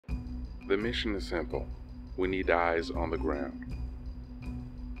The mission is simple. We need eyes on the ground.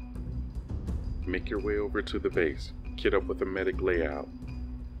 Make your way over to the base. Kit up with a medic layout.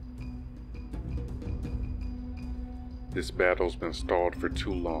 This battle's been stalled for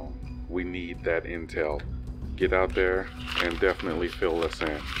too long. We need that intel. Get out there and definitely fill us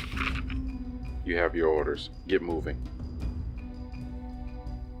in. You have your orders. Get moving.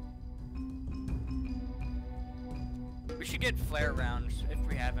 We should get flare rounds if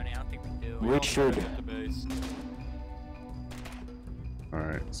we have any. I don't think we do. We should.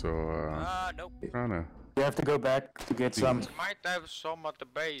 Alright, so nope. trying You have to go back to get some. Might have some at the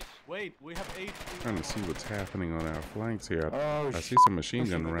base. Wait, we have 8. trying to see what's happening on our flanks here. Oh, I see some machine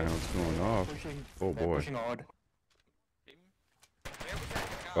gun rounds going off. Oh boy. Pushing hard.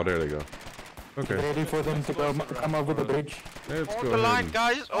 Oh, there they go. Okay, Ready for them to come over the bridge. let's On go the line, ahead.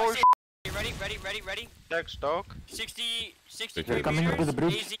 guys. Oh, Ready? next dog. 63 They're coming meters, over the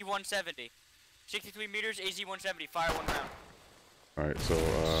bridge. AZ 170. 63 meters, AZ 170. Fire one round. Alright, so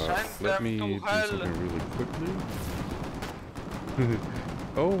Send let them me to do hell. something really quickly.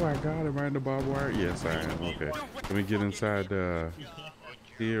 Oh my god, am I in the barbed wire? Yes, I am. Okay. Let me get inside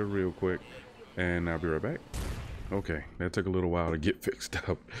here real quick and I'll be right back. Okay, that took a little while to get fixed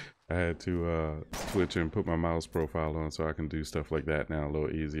up. I had to switch and put my mouse profile on so I can do stuff like that now a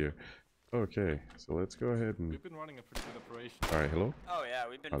little easier. Okay, so let's go ahead and... We've been running a pretty good operation. Alright, hello? Oh yeah,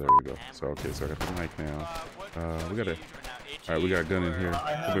 we've been. Oh, there we go. So, okay, so I got the mic now. We got a... Alright, we got a gun in here.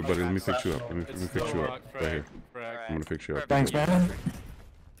 Come here, buddy. Let me fix you up. Let me fix you up. Right here. I'm gonna fix you up. Thanks, man.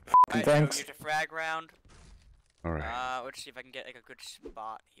 Alright, Thanks. So here's a frag round. Alright, Let's see if I can get like a good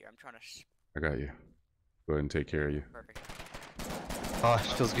spot here. I'm trying to. I got you. Go ahead and take care of you. Perfect. Oh, it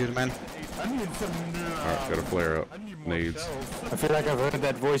feels good, man. I need some. Alright, got a flare up. Nades. I feel like I've heard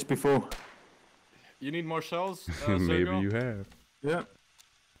that voice before. You need more shells? Maybe Sergio? you have. Yeah.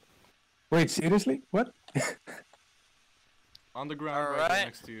 Wait, seriously? What? On the ground Alright. right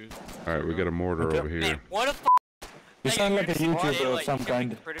next to you. Alright, we got a mortar Okay. over here. Man, what a You sound like a YouTuber of like, some how kind.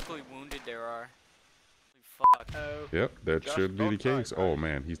 many critically wounded there are. Holy fuck. Yep, that Just should be the don't case. Oh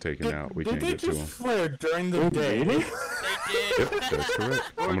man, he's taken out. We Did can't they get to just him. flare during the day? They did. Yep, that's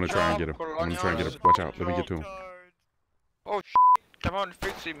correct. I'm gonna try and get him. I'm gonna try and get him. Watch out. Let me get to him. Oh, come on,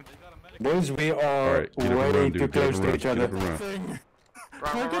 fix him. Boys, we are Alright, get up and way run, too dude. Get up close and to run. each Get other. up and run. Thing. Run,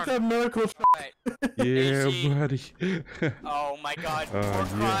 Can I run, get run. that miracle shot? Alright. Yeah, AC. buddy. Oh my god. Oh,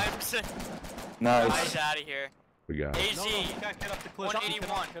 More yeah. crimes. Nice. Eyes out of here. We got it. AZ No, you can't get up the cliff.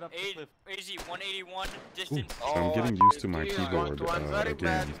 181. Get up the cliff. AZ 181. Ooh, Distance. so I'm getting used to my dude, keyboard very again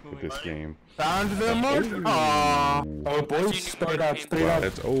bad. with this game. Found the mortar. Aww. Oh, boys, straight out, straight Wow, out.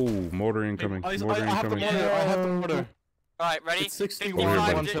 that's mortar incoming. I Mortar have the incoming. mortar. I have the mortar. Alright, ready? It's 61. Over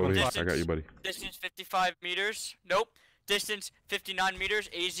here, 55 buddy. Over here. I distance. got you, buddy. Distance 55 meters. Nope. Distance 59 meters.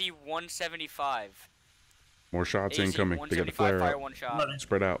 AZ 175. More shots AZ incoming. They got the 175, flare fire up. one shot.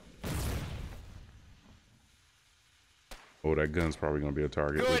 Spread out. Oh, that gun's probably gonna be a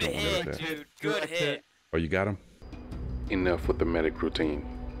target. Good We don't hit, want that. dude. Good hit. Oh, you got him? Enough with the medic routine.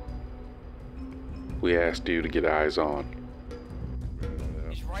 We asked you to get eyes on.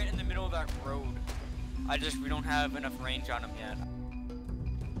 He's right in the middle of that road. We don't have enough range on him yet.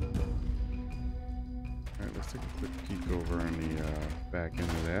 Alright, let's take a quick peek over on the back end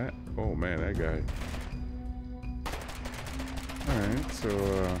of that. Oh man, that guy. Alright, so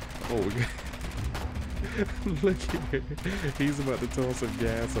oh, we got look here. He's about to toss some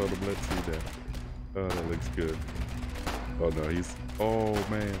gas on him. Let's see that. Oh, that looks good. Oh no, oh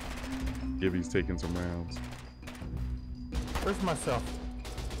man. Gibby's taking some rounds. Where's myself?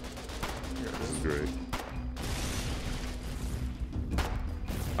 This is great.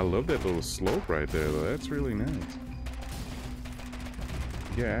 I love that little slope right there though. That's really nice.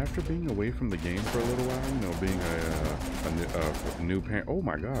 Yeah, after being away from the game for a little while, you know, being a new parent. Oh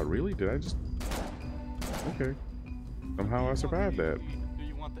my god, really? Did I just... Okay. Somehow I survived that. Do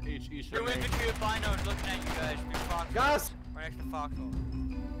you want the HE Two infantry of binos looking at you guys. Big Foxhole. Gas! Right next to Foxhole.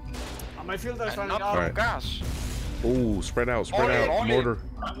 My filter is And running not out. from Alright. gas. Oh, spread out, spread Only, out. only. Mortar.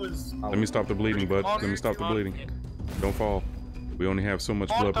 That was. Let me stop the bleeding, bud. Let me stop the bleeding. Don't fall. We only have so much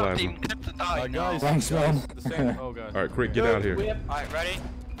blood Mortar plasma. team, get to die now. Guys, Thanks, man. the same. Oh god. Alright, Crick, get out here. Alright, ready?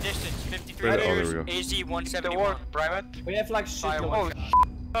 Distance 53 Right, oh, there meters. we go. AZ The 171. work, private. We have like Fire shit. one Oh,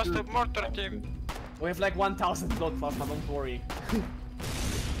 that's the mortar team. We have like 1,000 blood plasma, don't worry.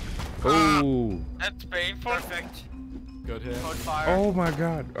 Oh. That's painful. Perfect. Good hit. Code fire. Oh my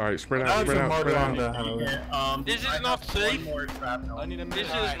god. Alright, spread out, spread out, spread out. This is not safe. I need a This minute.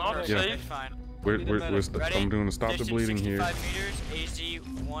 is Alright, not perfect. Yeah. safe. Fine. We're Ready? I'm doing to stop the Distance bleeding here. 65 meters.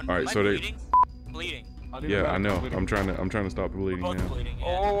 AZ 1. Alright, Am I so they- bleeding? Bleeding. need a Yeah, medic. I know. bleeding. I'm trying to stop the bleeding Both now. bleeding. Yeah.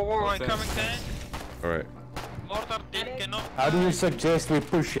 Oh, What's incoming tank. All right. Mortar team cannot. How do you suggest we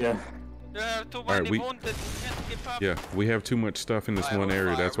push here? There are too right, many we- wounded. We can't keep up. Yeah, we have too much stuff in this Alright, one we're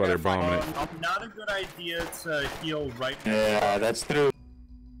area. fine. That's why they're bombing it. Not a good idea to heal right now. Yeah, that's true.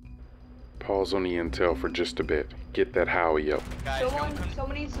 Pause on the intel for just a bit. Get that Howie up. Guys,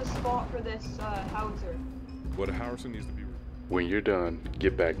 Someone needs to spot for this howitzer. What a howitzer needs to be. When you're done,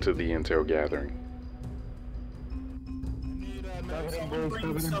 get back to the intel gathering.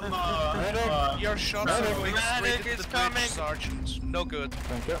 Bring some, Your shots are going straight into the bridge, Sergeant. No good.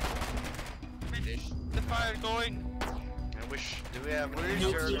 Thank you. The fire going. do we have where's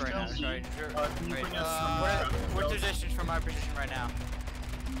yours right now? Sorry, can you wait, bring us what distance from my position right now?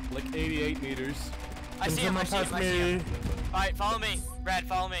 Like 88 meters. I see him. I see him. I see him. All right, follow me, Brad.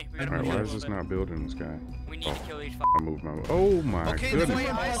 Follow me. We gotta All right, move why a is little this bit. not building this guy? We need to kill these. I moved my. Oh my Okay, goodness! wait,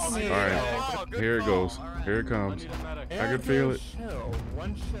 All right, Good here it call. goes. All right. Here it I comes. need a medic. I can feel it. Shell.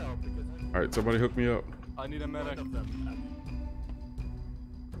 One shell because All right, somebody hook me up. I need a medic.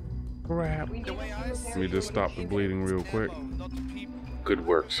 Crap. We need to Let me just stop the bleeding real quick. Not the people. Good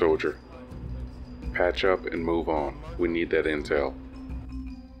work, soldier. Patch up and move on. We need that intel.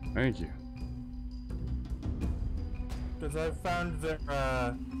 Thank you. Because I found their There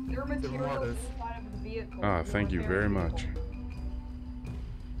are materials mortars. inside of the vehicle. Ah, thank you very much.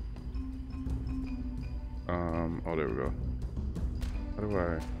 Oh, there we go. How do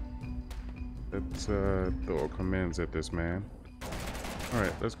I? Let's throw commands at this man. All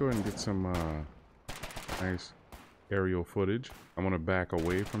right, let's go ahead and get some nice aerial footage. I want to back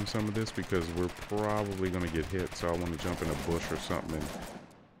away from some of this because we're probably going to get hit. So I want to jump in a bush or something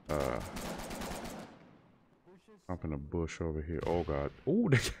and jump in a bush over here. Oh God! Oh,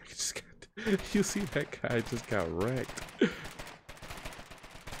 that guy just got. You see that guy just got wrecked.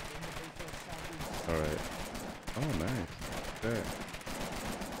 All right. Oh, nice. That.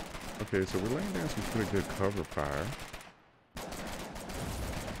 Okay, so we're laying down some pretty good cover fire.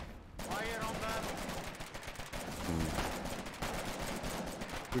 Fire on them.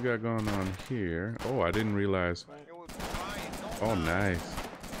 We got going on here. Oh, I didn't realize. It will be fine. Oh, nice.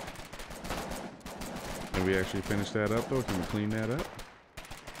 Can we actually finish that up though? Can we clean that up?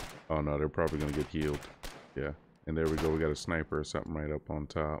 Oh no, they're probably gonna get healed. Yeah, and there we go. We got a sniper or something right up on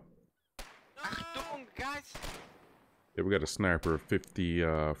top. Achtung, guys. Yeah, we got a sniper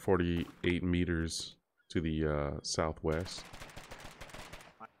 48 meters to the southwest.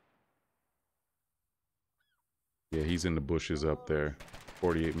 Yeah, he's in the bushes up there,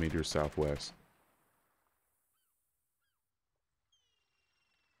 48 meters southwest.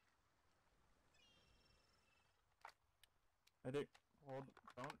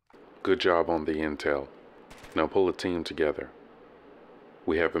 Good job on the intel. Now pull a team together.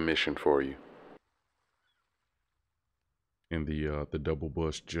 We have a mission for you. In the double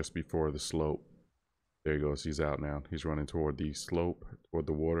bush just before the slope. There he goes. He's out now. He's running toward the slope, toward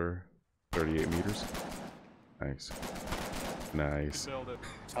the water. 38 meters. Nice. Nice. Build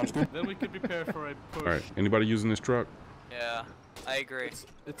it. Then we could prepare for a push. All right. Anybody using this truck? Yeah, I agree.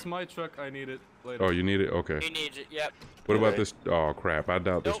 It's my truck. I need it later. Oh, you need it? Okay. He needs it. Yep. What about this? Oh crap! I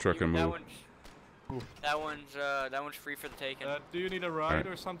doubt this Nope, truck can that move. That one's free for the taking. Do you need a ride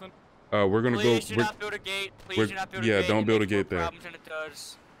or something? We're gonna Please go. do not build a gate. Please do not build a yeah, gate. don't It build a makes more gate there. problems than it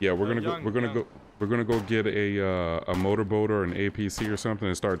does. Yeah, we're gonna young, go. young. We're gonna go get a motorboat or an APC or something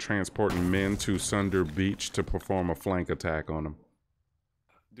and start transporting men to Sunder Beach to perform a flank attack on them.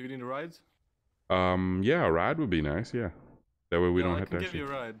 Do you need a ride? Yeah, a ride would be nice. Yeah, that way we don't I have can to give actually. you a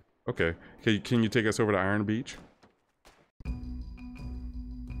ride. Okay, can you take us over to Iron Beach?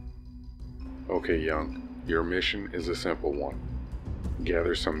 Okay, Young. Your mission is a simple one.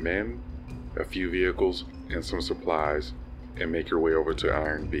 Gather some men, a few vehicles, and some supplies, and make your way over to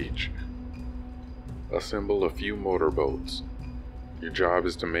Iron Beach. Assemble a few motorboats. Your job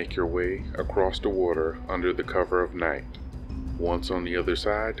is to make your way across the water under the cover of night. Once on the other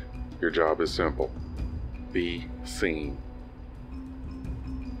side, your job is simple. Be seen.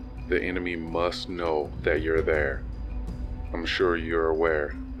 The enemy must know that you're there. I'm sure you're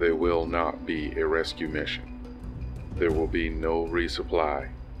aware there will not be a rescue mission. There will be no resupply,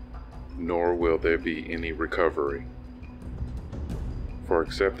 nor will there be any recovery. For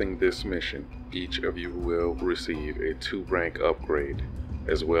accepting this mission, each of you will receive a 2-rank upgrade,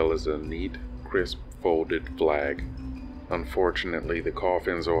 as well as a neat, crisp, folded flag. Unfortunately, the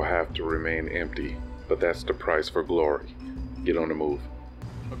coffins will have to remain empty, but that's the price for glory. Get on the move.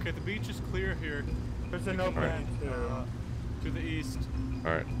 Okay, the beach is clear here. There's an opening To the east.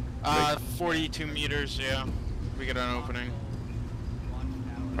 Alright. 42 meters, yeah. We get an opening.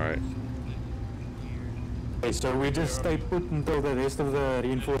 Alright. Okay, so we just stay put until the rest of the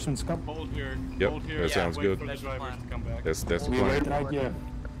reinforcements come. Hold here. Yep, Hold here. that sounds Wait good. for the drivers to come back. That's the We wait plan. right here.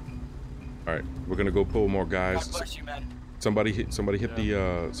 All right, we're gonna go pull more God guys. bless you, man. Somebody hit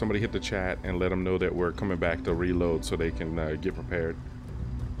the chat and let them know that we're coming back to reload so they can get prepared.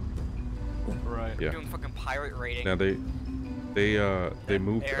 Right. Yeah. Doing fucking pirate raiding. Now they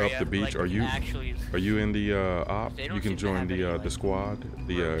moved up area, the beach. like, Are you actually, in the op? They You don't can seem to join have any, the like, squad,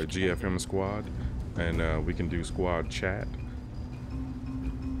 the GFM squad, and we can do squad chat.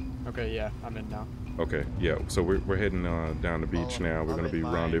 Okay, yeah, I'm in now. Okay, yeah. So we're heading down the beach now. We're I'm gonna in be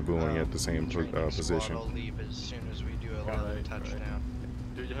my, rendezvousing at the same training position. squad. I'll leave as soon as we do a Right, touchdown.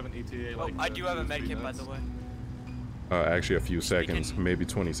 Do you have an ETA? Oh, Like, I do have a 2 to 3 medkit, by minutes? the way. Actually, a few seconds, maybe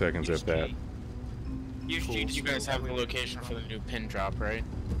 20 seconds Use if that. G. Use G to You guys have the location for the new pin drop, right?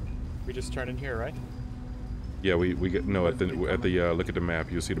 We just turn in here, right? Yeah, we get no at the look at the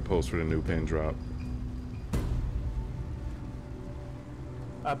map. You'll see the post for the new pin drop.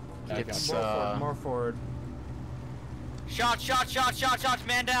 Up. It's, More forward. Shots,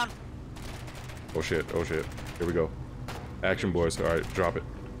 man down. Oh shit! Oh shit! Here we go. Action, boys. All right, drop it.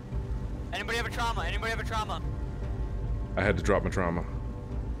 Anybody have a trauma? Anybody have a trauma? I had to drop my trauma.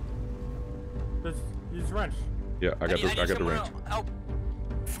 Just use wrench. Yeah, I got the wrench. Help.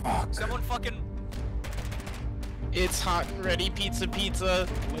 Fuck. Someone fucking. It's hot and ready, pizza.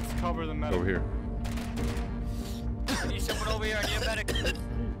 Let's cover the metal. Over here. I need someone over here. I need a medic.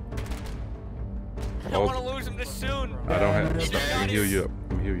 I don't Oh. want to lose him this soon. I don't have. Let me heal you up.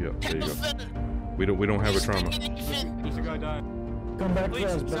 Let me heal you up. There you go. We don't have a trauma. There's a guy dying. Come back to Please,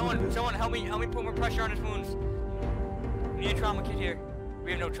 us, someone help me put more pressure on his wounds. We need a trauma kit here.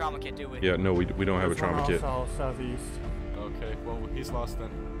 We have no trauma kit, do we? Yeah, no, we don't have a There's one trauma kit. also southeast. Okay, well, he's lost then.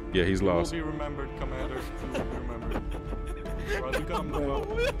 Yeah, he's lost. Will be remembered, Commander. Will be remembered. Right, we gotta move up.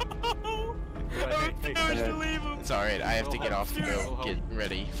 Right, hey, It's alright, I have to get off to go get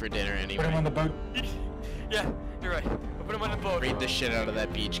ready for dinner Put him on anyway. the boat. Yeah, you're right. I'll put him on the boat. Raid the shit out of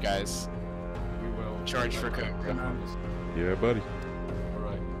that beach, guys. we will. Charge for cook. Yeah, buddy.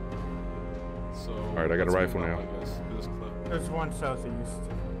 Alright. So. Alright, I got a let's rifle move now. up, I guess, to this cliff. There's one southeast.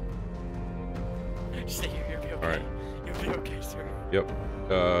 Stay here, you'll be okay. Alright. You'll be okay, sir. Yep.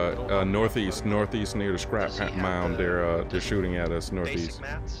 Northeast near the scrap mound. They're shooting at us northeast. Basic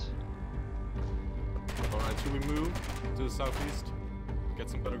mats. Alright, should we move to the southeast? Get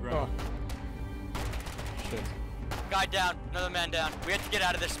some better ground. Shit. Guy down, another man down. We have to get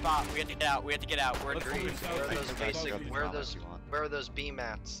out of this spot. We have to get out. We have to get out. We're in Let's move green. Where are those southeast. basic? Where are those B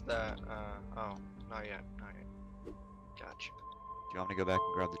mats that? Oh, not yet. Gotcha. Do you want me to go back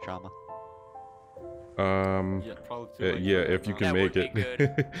and grab the trauma? Yeah, probably too late Yeah, for if you that can now. make would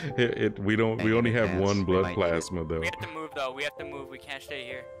it. We only have one blood plasma though. We have to move though. We have to move. We can't stay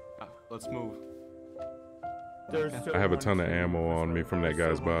here. Let's move. There's still I have a one ton of too. ammo on me from that There's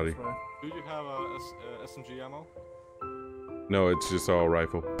guy's still one body. this way. Do you have SMG ammo? No, it's just all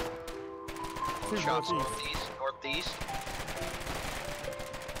rifle. Shots northeast. northeast.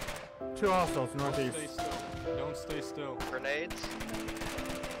 Two hostiles Don't northeast. stay still. Don't stay still. Grenades.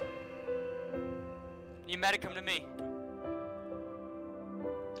 You medic, come to me.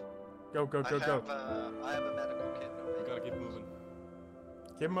 Go, go, I go, go. have a medical kit. We gotta keep moving.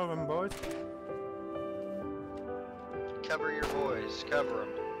 Keep moving, boys. Cover your boys. Cover them.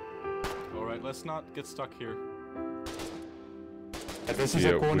 Alright, let's not get stuck here. This is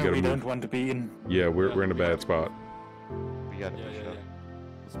Yeah, a we corner gotta we move. don't want to be in. Yeah, we're in a bad spot. We gotta Yeah, push yeah, up. yeah.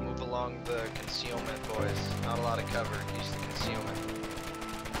 Let's move along the concealment, boys. Not a lot of cover. Use the concealment.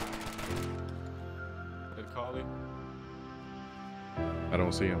 Good Carly. I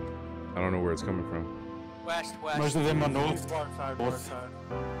don't see him. I don't know where it's coming from. West. Most of them are north. Far side, far North. side.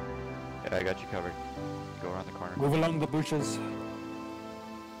 Yeah, I got you covered. Go around the corner. Move along the bushes.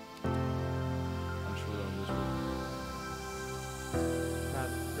 I'm sure they're on this route. Matt,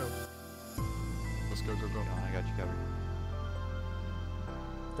 go. Let's go. Go on, I got you covered.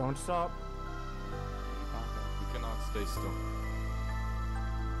 Don't stop. We cannot stay still.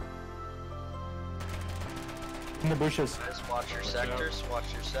 In the bushes. Guys, watch your sectors.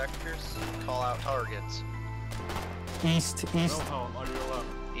 Watch your sectors. Call out targets. East. Wilhelm, are you allowed?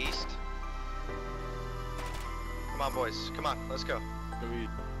 East. Come on, boys. Come on. Let's go. Do we?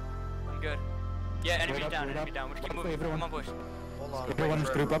 I'm good. Yeah, enemy Wait up, down. wait Enemy up. down. We're keep Wait for moving. everyone. Come on, boys. Hold on. Everyone wait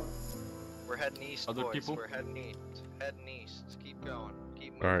for group up. everyone. We're heading east, Other boys. people? We're heading east. Heading east. Keep going.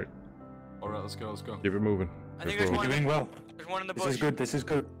 Keep moving. All right, Alright, let's go. keep it moving. I think Let's there's roll. one. Doing well. There's one in the This bush. is good. This is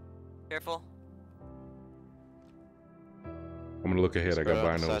good. Careful. I'm gonna look ahead. I got Spread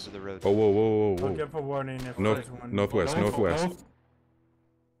out the binos. sides of the road. Oh, whoa. I'll give a warning if North, there's one. northwest, North, northwest.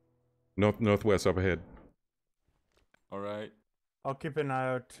 north. Northwest up ahead. Alright. I'll keep an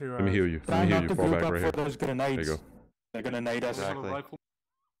eye out to. Let me heal you. Let Try me heal not you. to Fall group back up right for here. those grenades. There you go. They're gonna nade us. Have a rifle?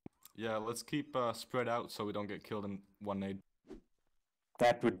 Yeah, let's keep spread out so we don't get killed in one nade.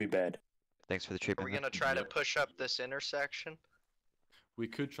 That would be bad. Thanks for the Are treatment. we gonna try to push up this intersection? We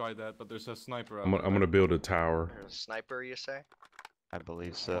could try that, but there's a sniper out I'm gonna build a tower. There's a sniper, you say? I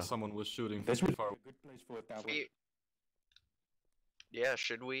believe there. so. Someone was shooting This from would be far. a good place for a tower. Yeah,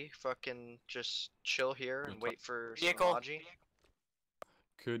 should we fucking just chill here and wait for some Vehicle. Logi?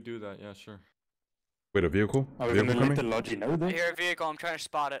 Could do that, yeah, sure. Wait, a vehicle? Are we Vehicle gonna let coming? the Logi know I that? hear a vehicle. I'm trying to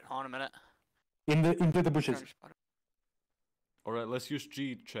spot it. Hold on a minute. Into the bushes. Alright, let's use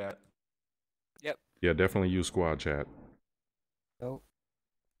G chat. Yep. Yeah, definitely use squad chat. Oh.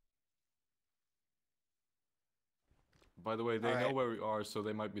 By the way, they know Alright. where we are, so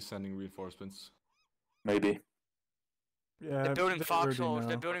they might be sending reinforcements. Maybe. Yeah. They're building they foxholes. already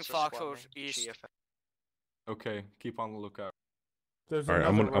They're know. building What's the squad foxholes name? east. Okay, keep on the lookout. There's All right,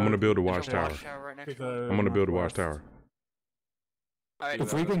 I'm another gonna road build a There's watchtower. right next to to it. the I'm gonna build a northwest. watchtower. Alright.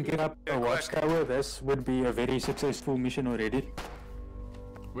 If we can get up a watchtower, this would be a very successful mission already.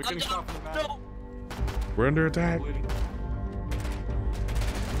 We're getting shot from the back. We're under attack. Bleeding.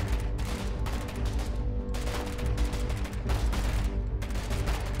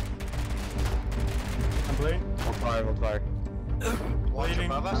 I'm bleeding. We'll fire. Watch Bleeding.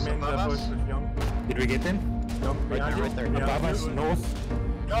 above us, I'm in the above bush us. with Young. Did we get them? Young, behind you. right there. Behind Above you. us, north,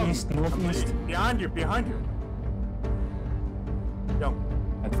 Young, east, I'm northeast. bleeding. Behind you, behind you. Young.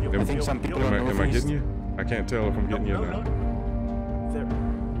 I think some people are Am I northeast. getting you? I can't tell if I'm getting you or not. There.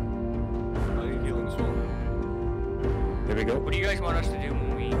 I need healing as well. There we go. What do you guys want us to do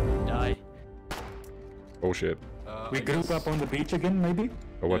when we die? Oh shit. We I group guess- up on the beach again, maybe?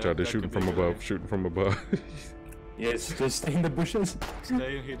 Oh, watch Yeah, out, they're that shooting could be from a good above. idea. Shooting from above. Yes, just stay in the bushes.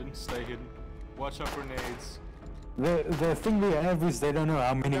 Stay hidden, stay hidden. Watch out for nades. The thing we have is they don't know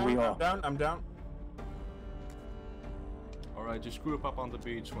how many we are. I'm down, I'm down. Alright, just group up on the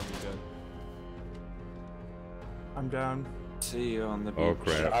beach when you're dead. I'm down. See you on the beach. Oh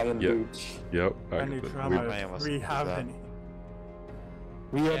crap. Iron Yep. Beach. Yep. I need trauma. I almost We did have that. any.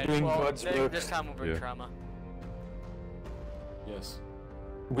 We are Yeah, doing well, God's this work. this time we'll bring Yeah. trauma. Yes.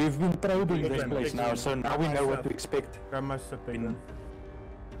 We've been probing this Again, place now, so now we know what to expect. Grab my stuff, big gun.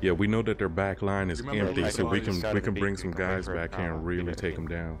 Yeah, we know that their back line is Remember, empty, like, so we on can the side we of can the bring beach, some we can wait guys for back here and power, really get take them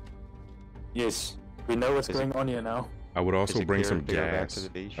everything. down. Yes, we know what's Is it- going on here now. I would also it bring clear some to go back to gas. the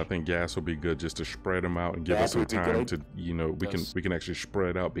beach? I think gas will be good just to spread them out and give Gas us some would be time great. to, you know, Yes. we can actually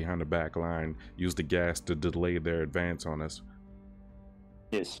spread out behind the back line. Use the gas to delay their advance on us.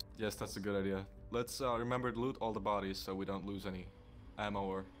 Yes. Yes, that's a good idea. Let's remember to loot all the bodies so we don't lose any ammo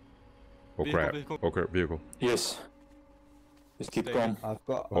or... Oh Vehicle, crap! vehicle. Oh crap! Vehicle. Yes. Just keep Stay calm. I've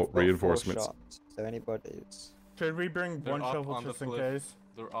got Oh, reinforcements. So anybody's. Should we bring They're one up shovel on the just in cliff. case?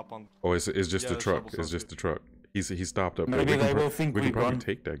 They're up on... Oh, it's just Yeah, the the truck. shovel It's sounds just good. the truck. He stopped up there. Maybe We can they pro- will think we can we've probably gone.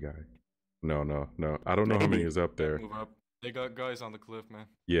 take that guy. No. I don't know how many Maybe. is up there. Move up. They got guys on the cliff, man.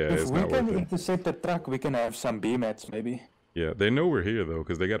 Yeah, If it's we not can worth it. intercept the truck, we can have some BMATs maybe. Yeah, they know we're here though,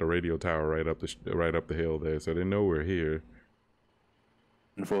 because they got a radio tower right up the hill there, so they know we're here.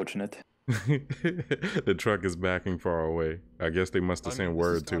 Unfortunate. The truck is backing far away. I guess they must have sent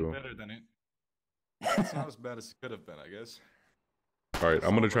word to him. Better than it. It's not as bad as it could have been, I guess. All right,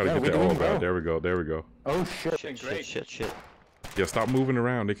 I'm gonna try to Yeah, get we're that doing orb well. out. There we go. There we go. Oh shit. Shit. Yeah, stop moving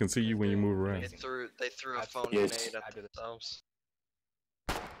around. They can see you when you move around. They threw a phone Yes. grenade at themselves.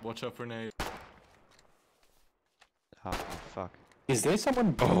 Watch out for nade. Oh, fuck. Is there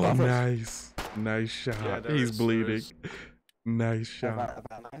someone Oh, above us? nice. Nice shot. Yeah, there He's is, there bleeding. is. Nice shot.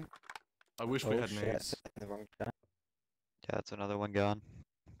 I wish we had nades. Yeah, that's another one gone.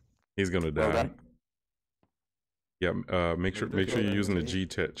 He's gonna Well die. done. Yeah, make sure you're using the G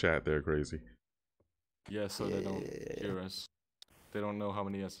chat there, crazy. Yeah, so they don't hear us. They don't know how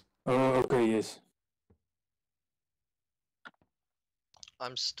many is. Oh, okay, yes.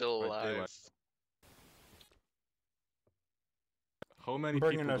 I'm still Right, daylight. alive. How many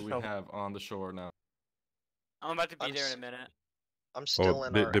bringing people us do we help. have on the shore now? I'm about to be I'm there in s- a minute. I'm still Oh,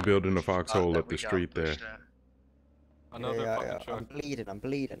 in they're our building a spot foxhole that up the we got street there. pushed at. Another fucking truck. I'm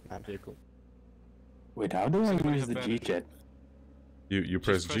bleeding, man. Vehicle. Wait, how do I Somebody use have the bandage. G-jet? You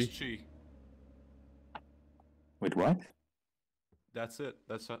press Just press G. G. Wait, what? That's it.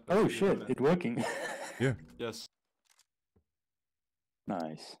 That's how Oh you shit, do it's working. Yeah. Yes.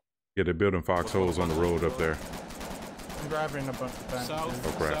 Nice. Yeah, they're building foxholes on the road up there. I'm grabbing a bunch of bandages. South.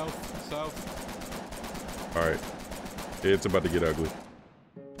 Oh, crap. South. All right, it's about to get ugly.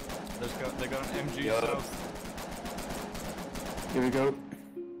 They got an MG Yeah. south. Here we go.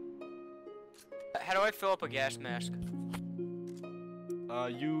 How do I fill up a gas mask?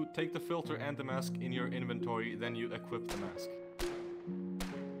 You take the filter and the mask in your inventory, then you equip the mask.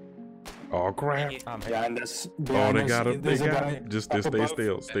 Oh crap! Yeah, and this. Oh, they got him. They got him. Just stay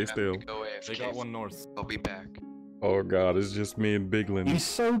still. Stay still. They got one north. I'll be back. Oh god, it's just me and Biglin. He's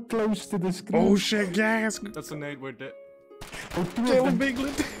so close to the screen. Oh shit, gas! That's a nade, we're dead. Kill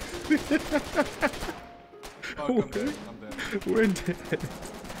Biglin! Oh, I'm dead. I'm dead. We're dead.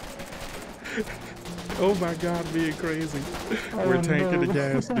 Oh my god, being crazy. We're tanking the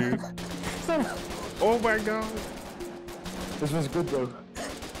gas, dude. Oh my god. This was good though.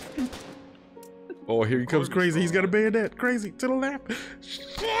 Oh, here he comes crazy. He's got a bayonet. Crazy to the left.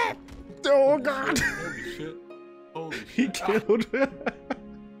 Shit! Oh god. Holy shit. Holy shit. He killed.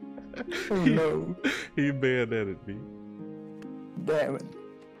 Oh no. He bayoneted me. Damn it.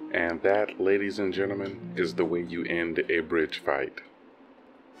 And that, ladies and gentlemen, is the way you end a bridge fight.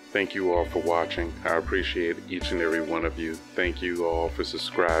 Thank you all for watching. I appreciate each and every one of you. Thank you all for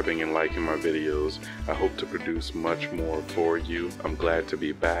subscribing and liking my videos. I hope to produce much more for you. I'm glad to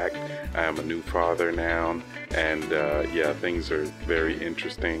be back. I am a new father now, and yeah, things are very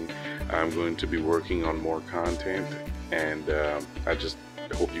interesting. I'm going to be working on more content, and I just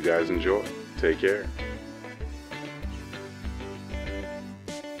hope you guys enjoy. Take care.